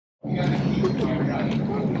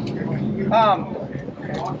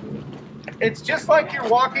It's just like you're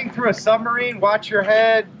walking through a submarine. Watch your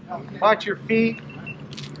head, watch your feet.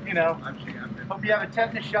 You know, hope you have a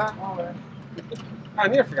tetanus shot. I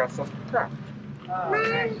near forgot something. Crap.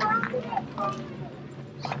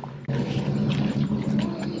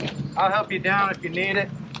 I'll help you down if you need it.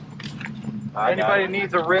 Anybody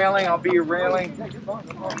needs a railing, I'll be your railing.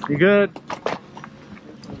 You good?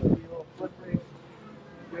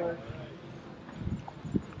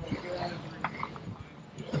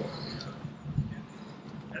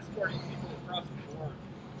 Escorting people across the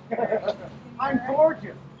board. I'm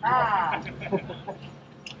gorgeous. Ah.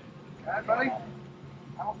 Alright, buddy?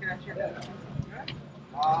 I won't get you.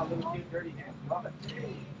 Ah, little feet, dirty hands. Love it.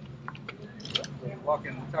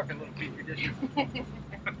 Talking little feet traditions. You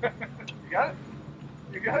got it?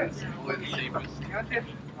 You got it? You got it?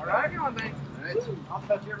 All right? Come on, mate. All right. I'll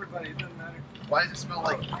touch everybody. It doesn't matter. Why does it smell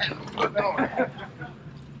like Ken? It smells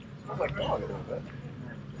like dog a little bit.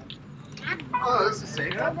 Oh, this is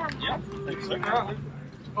safe. Yeah.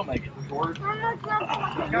 I'll make it bored. You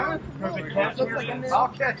got it? I'll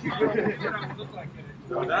catch you.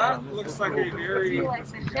 That looks like a very. You like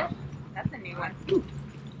the ship? That's a new one.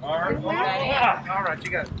 All right. All right,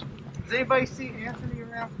 you got it. Does anybody see Anthony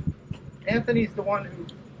around? Anthony's the one who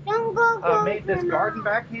made this garden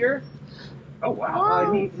back here. Oh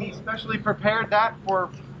wow. He specially prepared that for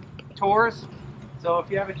tours. So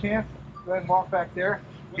if you have a chance, go ahead and walk back there.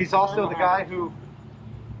 He's also the guy who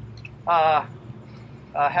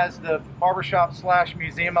has the barbershop /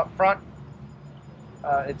 museum up front.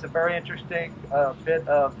 It's a very interesting bit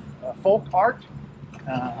of folk art.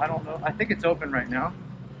 I don't know. I think it's open right now.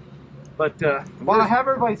 But while I have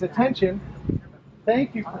everybody's attention,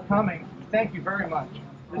 thank you for coming. Thank you very much.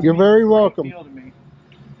 This You're very welcome. deal to me.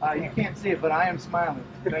 You can't see it, but I am smiling.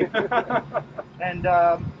 Thank you. And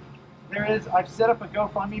I've set up a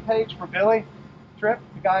GoFundMe page for Billy Tripp,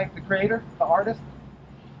 the guy, the creator, the artist.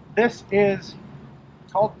 This is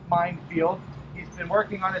called Minefield. He's been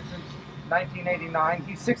working on it since 1989.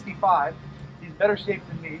 He's 65. He's better shape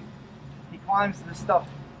than me. He climbs this stuff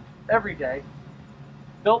every day.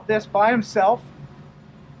 Built this by himself.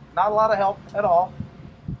 Not a lot of help at all.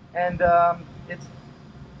 And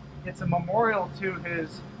it's a memorial to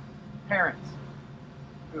his parents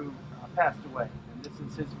who passed away. And this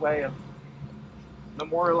is his way of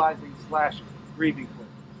memorializing / grieving for them.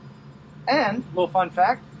 And, little fun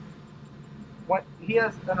fact, he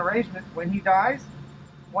has an arrangement when he dies,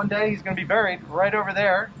 one day he's going to be buried right over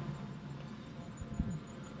there,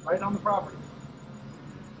 right on the property.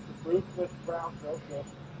 Approved with Brownsville. So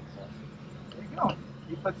there you go.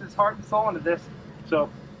 He puts his heart and soul into this. So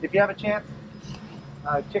if you have a chance,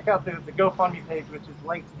 check out the GoFundMe page, which is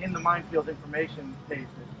linked in the Minefield information page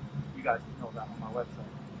that you guys can know about on my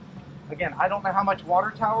website. Again, I don't know how much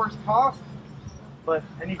water towers cost, but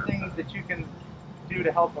anything that you can do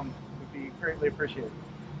to help them would be greatly appreciated.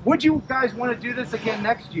 Would you guys want to do this again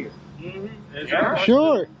next year? Yeah.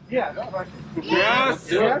 Sure. Yeah, no question.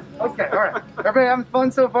 Yes. Yeah? Okay, all right. Everybody having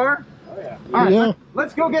fun so far? Oh yeah. All right, Yeah.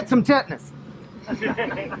 let's go get some tetanus.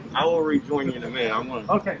 I will rejoin you in a minute. I'm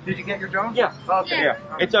gonna. Okay, did you get your drone? Yeah. Okay. Yeah.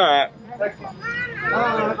 It's all right. Excellent.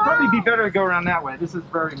 It'd probably be better to go around that way. This is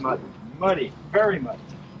very muddy. Muddy. Very muddy.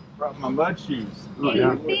 Brought my mud shoes. Oh,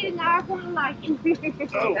 yeah. Getting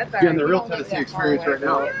Getting the real Tennessee experience right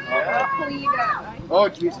now. Oh,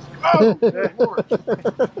 Jesus. Oh,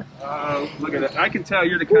 Look at that. I can tell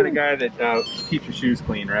you're the kind of guy that keeps your shoes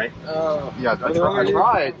clean, right? Yeah, I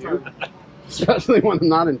try, dude. Especially when I'm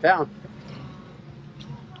not in town.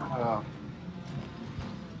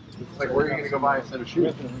 It's like, where are you going to go buy a set of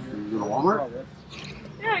shoes? You go to Walmart?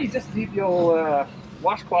 Yeah, you just leave the old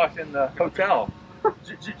washcloth in the hotel.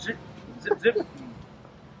 Zip, zip, zip.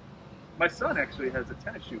 My son actually has a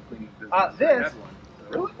tennis shoe cleaning business. This? I had one,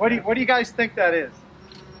 so. Really? What do you guys think that is?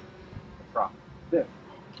 Prop. This.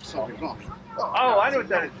 Something's off. Oh, I know what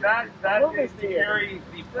that is. That is to carry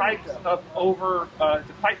the pipes up over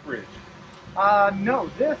the pipe bridge. No,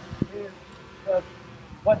 this is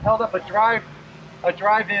what held up a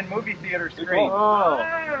drive-in movie theater screen. Oh.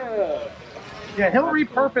 Yeah, he'll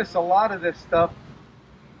repurpose a lot of this stuff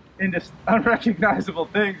into unrecognizable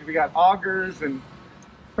things. We got augers and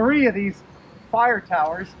 3 of these fire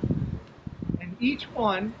towers, and each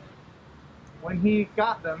one, when he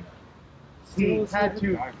got them, he had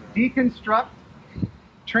to deconstruct,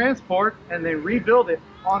 transport, and then rebuild it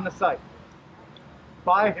on the site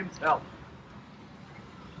by himself.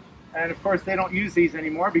 And of course they don't use these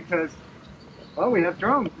anymore because, well, we have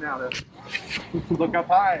drones now to look up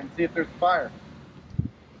high and see if there's fire.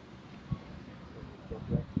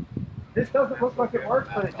 This doesn't look like it works,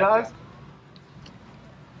 but it does.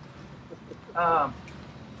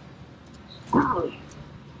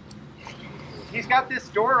 He's got this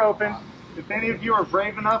door open. If any of you are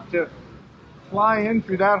brave enough to fly in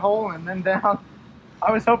through that hole and then down,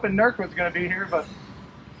 I was hoping Nurk was going to be here, but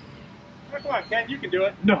Come on, Ken, you can do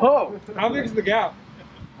it. no. How big is the gap?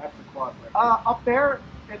 That's the quad. Up there,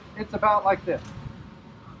 it's about like this.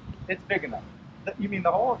 It's big enough. You mean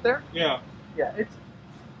the hole up there? Yeah. Yeah, it's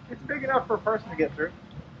big enough for a person to get through.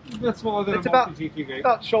 That's smaller than It's a about multi-GT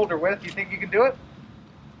about shoulder width. You think you can do it?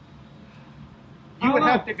 You would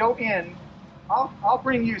have to go in. I'll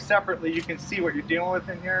bring you separately. You can see what you're dealing with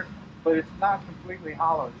in here, but it's not completely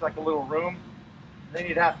hollow. It's like a little room. Then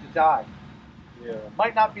you'd have to dive. Yeah.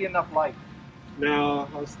 Might not be enough light. No,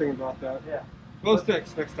 I was thinking about that. Yeah. Glow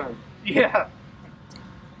sticks next time. Yeah.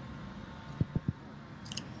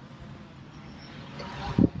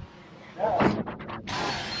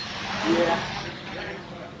 Yeah.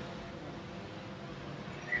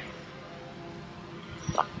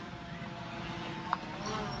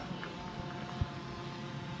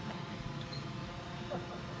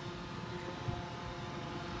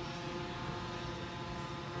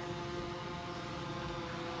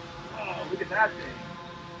 Oh, look at that thing.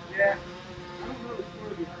 Yeah. I don't know the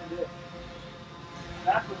story behind it.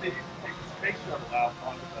 That's what they used to take the space shuttle out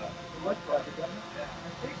onto the. It looks like it, doesn't it? Yeah. I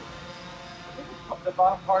think it's the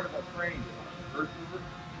bottom part of a crane. Earth mover?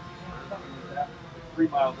 Something like that. 3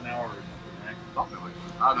 miles an hour or something. Something like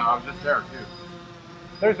that. I don't know. I was just there too.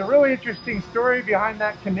 There's a really interesting story behind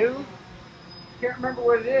that canoe. Can't remember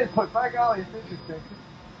what it is, but by golly, it's interesting.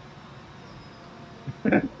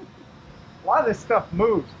 A lot of this stuff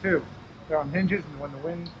moves too. They're on hinges, and when the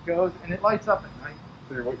wind goes, and it lights up at night.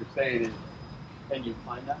 So what you're saying is, can you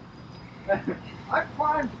find that? I've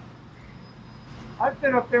climbed. I've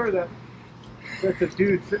been up there with that's a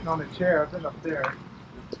dude sitting on a chair. I've been up there.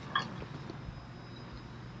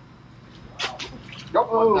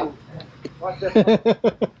 Oh, watch that.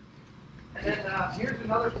 And then here's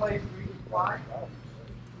another place where you can fly.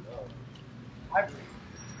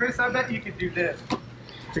 Chris, I bet you could do this.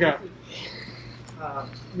 I got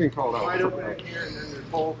being called out. Wide open in here, and then there's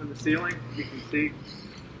holes in the ceiling. You can see. You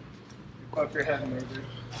poke your head in there, dude.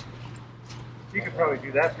 You could probably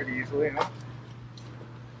do that pretty easily, huh?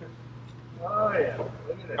 Oh yeah. Look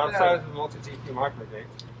at that. Outside of the multi-GT micro gate.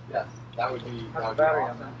 Yes, that would be. How's the battery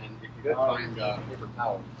on that? And if you could find paper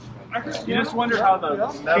towels. You just wonder how the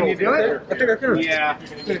metal. Can you do it? I think I could. Yeah,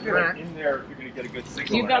 if you're going to get in there, if you're going to get a good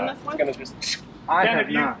signal. You've or done not. this one? It's going to just. I Ken, have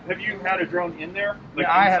not. Have you had a drone in there? Like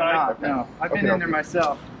Yeah, I have inside? not. Okay. No, I've been Okay. in there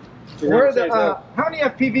myself. You're Where are gonna the? say so. How many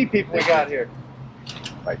FPV people we got here?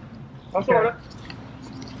 Like, Okay. Sorta.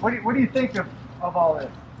 What do you think of all this?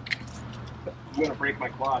 I'm going to break my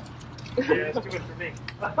quad. Yeah, let's do it for me.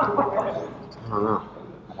 I don't know.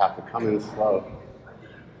 I'd have to come in slow.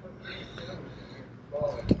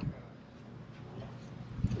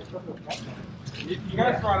 You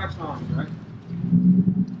guys brought extra arms, right?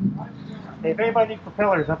 Hey, if anybody needs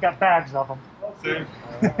propellers, I've got bags of them. Same.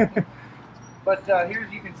 But here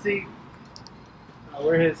you can see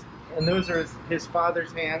where and those are his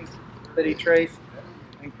father's hands that he traced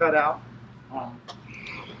and cut out.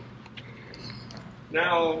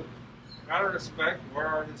 Now, out of respect, where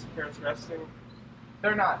are his parents resting?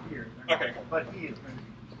 They're not here. Okay. But he is.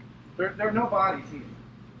 There are no bodies here.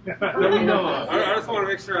 That we know of. I just want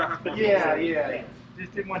to make sure I have to. Yeah.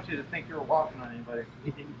 Just didn't want you to think you were walking on anybody.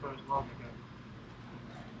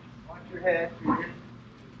 Watch your head.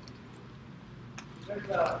 There's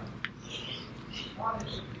a lot of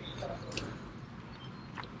interesting stuff over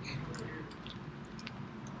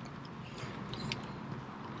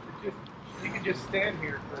here. You can just stand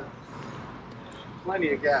here for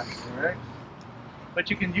plenty of gas, all right? But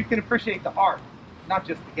you can appreciate the art, not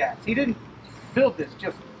just the gas. He didn't build this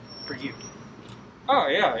just for you, Oh,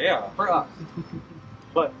 yeah. for us.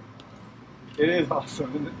 But it is awesome,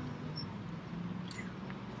 isn't it?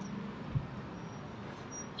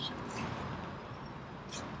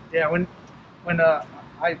 Yeah, when I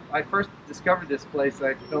first discovered this place,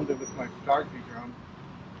 I filmed it with my photography drone,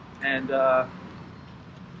 and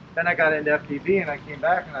then I got into FPV, and I came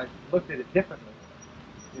back and I looked at it differently.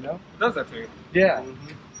 You know? It does that to you. Yeah.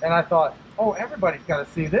 And I thought, oh, everybody's got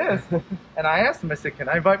to see this. And I asked him, I said, can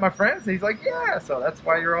I invite my friends? And he's like, yeah. So that's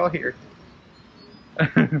why you're all here.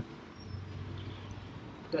 The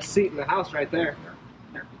seat in the house right there.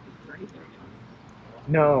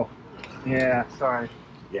 No. Yeah, sorry.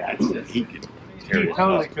 Yeah, it's he could tear He this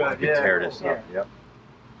totally up. could, He could yeah. tear this up. Yeah. Yep.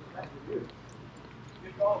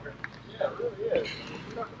 Yeah, it really is.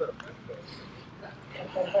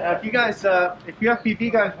 If you guys, if you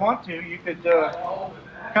FPV guys want to, you could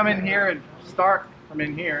come in here and start from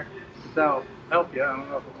in here. That'll help you. I don't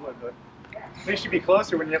know if it would, but at least you'd be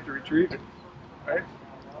closer when you have to retrieve it, right?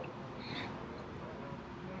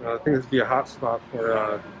 I think this would be a hot spot for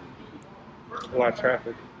a lot of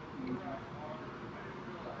traffic.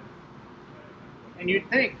 And you'd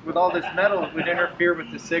think with all this metal it would interfere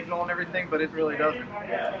with the signal and everything, but it really doesn't.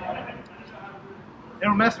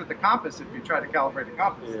 It'll mess with the compass if you try to calibrate the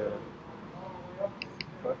compass. Yeah.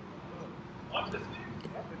 But it's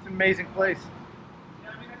an amazing place.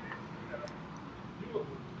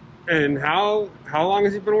 And how long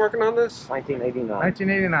has he been working on this? 1989.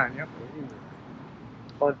 1989, yep.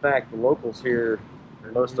 Fun fact, the locals here,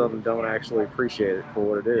 most of them don't actually appreciate it for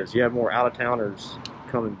what it is. You have more out-of-towners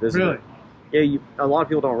come and visit. Really? Yeah, a lot of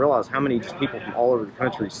people don't realize how many just people from all over the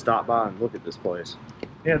country stop by and look at this place.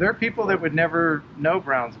 Yeah, there are people that would never know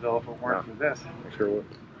Brownsville if it weren't for this. I sure would.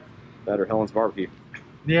 That or Helen's Barbecue.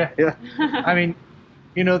 Yeah. Yeah. I mean,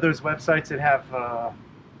 you know those websites that have,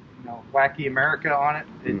 you know, Wacky America on it?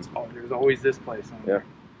 It's, oh, there's always this place on there.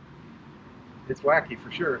 It's wacky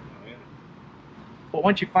for sure. But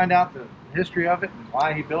once you find out the history of it and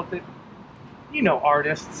why he built it, you know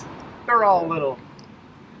artists, they're all little.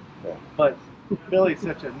 Yeah. But Billy's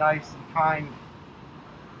such a nice, kind,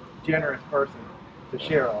 generous person to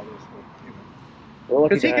share all this with.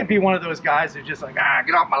 Because he could be one of those guys who's just like, ah,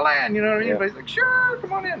 get off my land, you know what I mean? Yeah. But he's like, sure,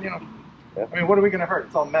 come on in, you know. Yeah. I mean, what are we going to hurt?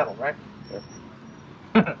 It's all metal, right?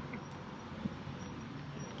 Yeah.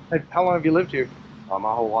 Hey, how long have you lived here? My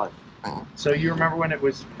whole life. So you remember when it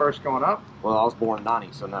was first going up? Well, I was born in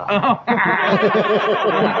 90, so no.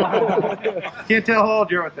 Can't tell how old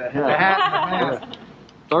you're with that. The hat and the mask.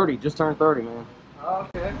 30, just turned 30, man.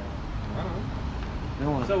 Okay.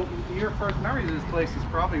 So your first memory of this place is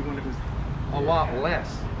probably when it was a lot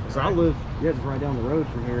less. So I live, just right down the road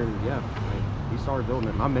from here, and he started building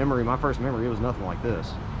it. My first memory, it was nothing like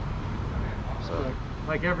this. So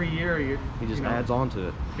like every year, he just adds on to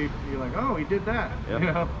it. You're like, oh, he did that. Yep. You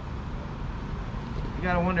know. You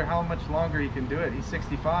gotta wonder how much longer he can do it. He's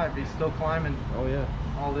 65. He's still climbing. Oh yeah.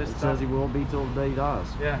 All this It stuff. says he will be till the day he dies.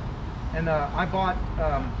 Yeah. And I bought.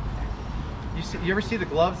 You ever see the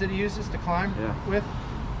gloves that he uses to climb with?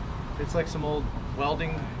 It's like some old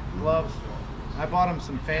welding gloves. I bought him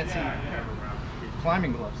some fancy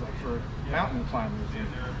climbing gloves, like for mountain climbers.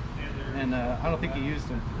 And I don't think he used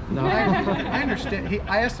them. No. I understand.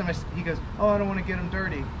 I asked him. He goes, "Oh, I don't want to get them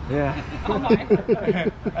dirty." Yeah. Oh my.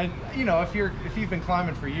 And you know, if you've been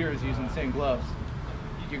climbing for years using the same gloves,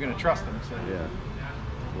 you're gonna trust them. So Yeah.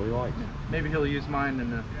 What do you like? maybe he'll use mine in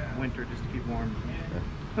the winter just to keep warm.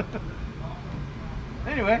 Yeah.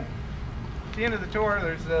 Anyway, at the end of the tour,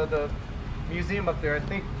 there's the museum up there. I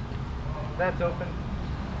think that's open.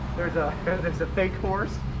 There's a fake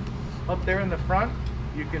horse up there in the front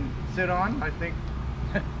you can sit on. I think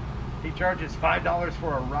he charges $5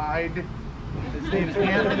 for a ride. His name's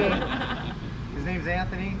Anthony. His name's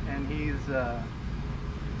Anthony, and he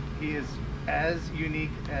is as unique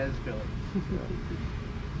as Billy.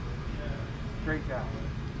 Great guy.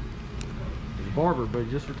 He's a barber, but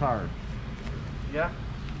he just retired. Yeah.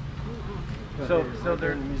 So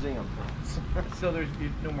they're in the museum. So there's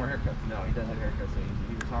no more haircuts. No, he doesn't have haircuts.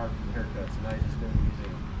 He retired from haircuts, and now he's just in the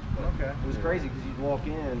museum. But Okay. it was crazy because you'd walk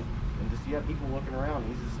in and just you have people looking around.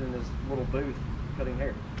 And he's just in this little booth cutting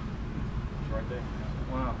hair. It's right there.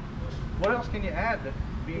 Wow. What else can you add that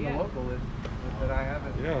being a local is that I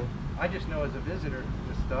haven't? Yeah. I just know as a visitor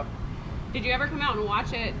this stuff. Did you ever come out and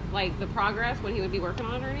watch it, like the progress when he would be working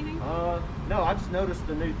on it or anything? No, I just noticed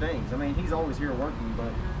the new things. I mean, he's always here working,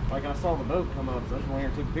 but like I saw the boat come up, so I just went here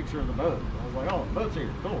and took a picture of the boat. I was like, oh, the boat's here,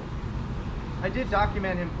 cool. I did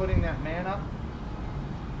document him putting that man up,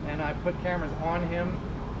 and I put cameras on him.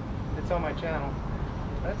 It's on my channel.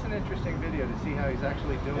 That's an interesting video to see how he's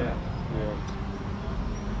actually doing it. Yeah.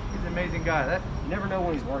 He's an amazing guy. You never know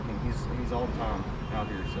when he's working. He's all the time out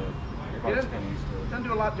here, so everybody's kind of used to it. Doesn't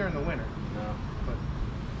do a lot during the winter, No. but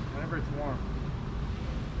whenever it's warm.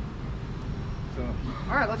 So,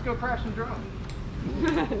 all right, let's go crash some drones. We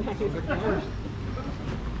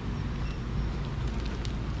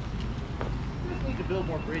just need to build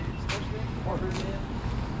more bridges. More bridges.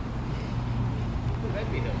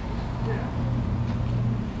 That'd be helpful. Yeah.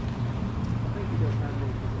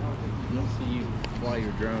 You'll see you fly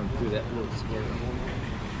your drone through that little square.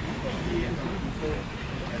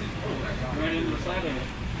 Right into the side of it.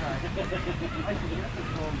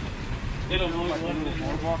 It'll like a little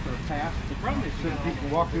boardwalk or a path. The problem is so that people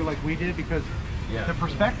can walk through like we did, because the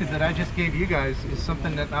perspective that I just gave you guys is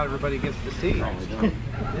something that not everybody gets to see. It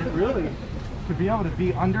really to be able to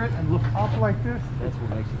be under it and look up like this, That's what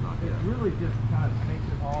makes it not it good. really just kind of makes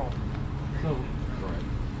it all so Right.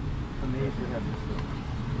 amazing. We have just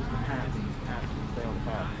the paths and stay on the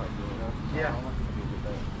path type deal, you know? Yeah. I like to be good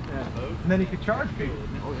there. Yeah. And then he could charge people.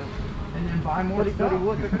 Oh, yeah. And then buy more But stuff. he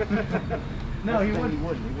wouldn't. No, he He wouldn't.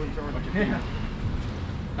 wouldn't. He wouldn't charge you. Yeah.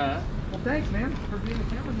 Huh? Well, thanks, man, for being a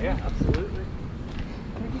cameraman. Yeah, absolutely.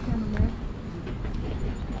 Thank you, cameraman.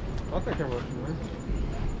 I think I'm working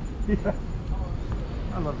Yeah.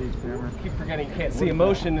 I love these cameras. Keep forgetting you can't see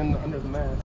emotion under the mask.